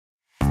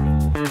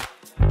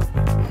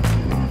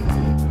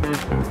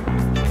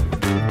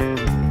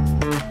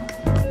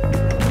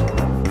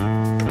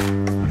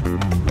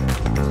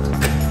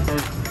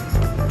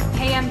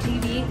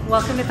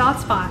welcome to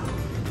ThoughtSpot.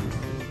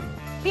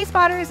 Hey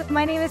Spotters,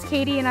 my name is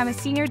Katie and I'm a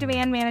Senior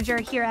Demand Manager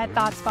here at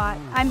ThoughtSpot.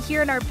 I'm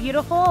here in our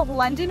beautiful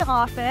London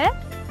office.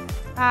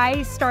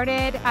 I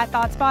started at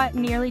ThoughtSpot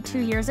nearly 2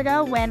 years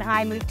ago when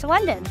I moved to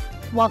London.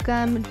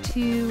 Welcome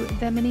to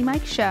the Mini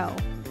Mike Show.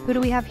 Who do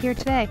we have here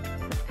today?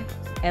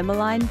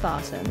 Emmeline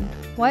Barton.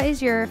 What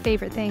is your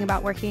favorite thing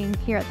about working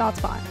here at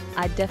ThoughtSpot?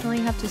 I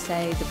definitely have to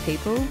say the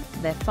people.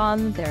 They're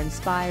fun, they're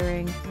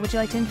inspiring. Would you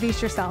like to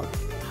introduce yourself?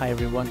 Hi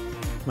everyone,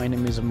 my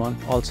name is Amon,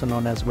 also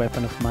known as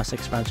Weapon of Mass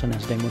Expansion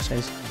as Demo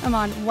says.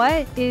 Amon,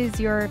 what is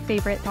your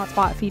favorite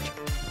ThoughtSpot feature?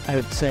 I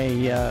would say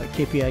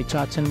KPI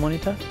charts and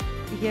monitor.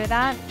 You hear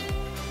that?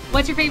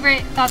 What's your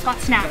favorite ThoughtSpot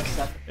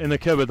snack? In the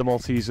cupboard, the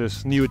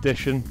Maltesers, new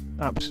addition,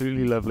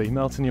 absolutely lovely,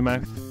 melt in your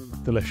mouth,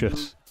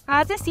 delicious.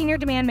 As a Senior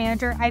Demand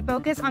Manager, I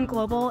focus on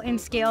global and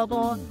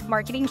scalable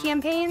marketing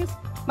campaigns.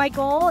 My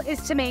goal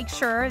is to make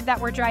sure that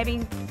we're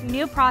driving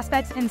new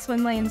prospects and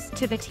swim lanes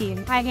to the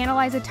team. I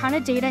analyze a ton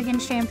of data in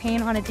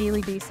Champagne on a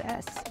daily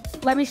basis.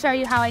 Let me show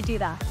you how I do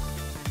that.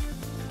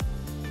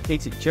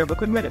 Katie, do you have a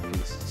quick minute,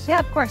 please? Yeah,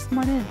 of course, come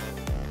on in.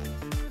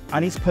 I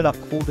need to pull up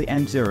all the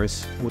end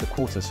zeros for the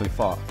quarter so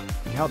far.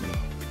 Can you help me?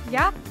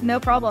 Yeah, no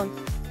problem.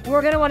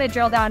 We're going to want to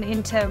drill down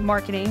into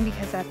marketing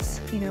because that's,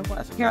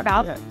 what we're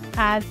about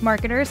as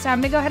marketers. So I'm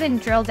going to go ahead and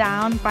drill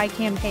down by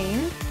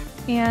campaign.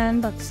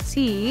 And let's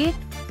see.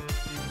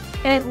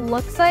 And it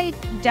looks like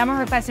demo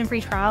requests and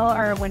free trial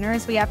are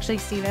winners. We actually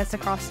see this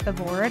across the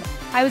board.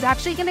 I was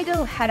actually going to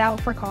go head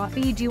out for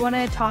coffee. Do you want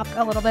to talk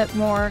a little bit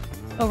more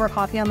over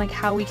coffee on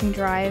how we can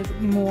drive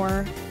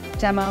more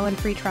demo and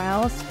free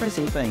trials for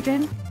Same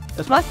thing.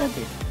 That's awesome.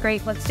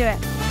 Great, let's do it.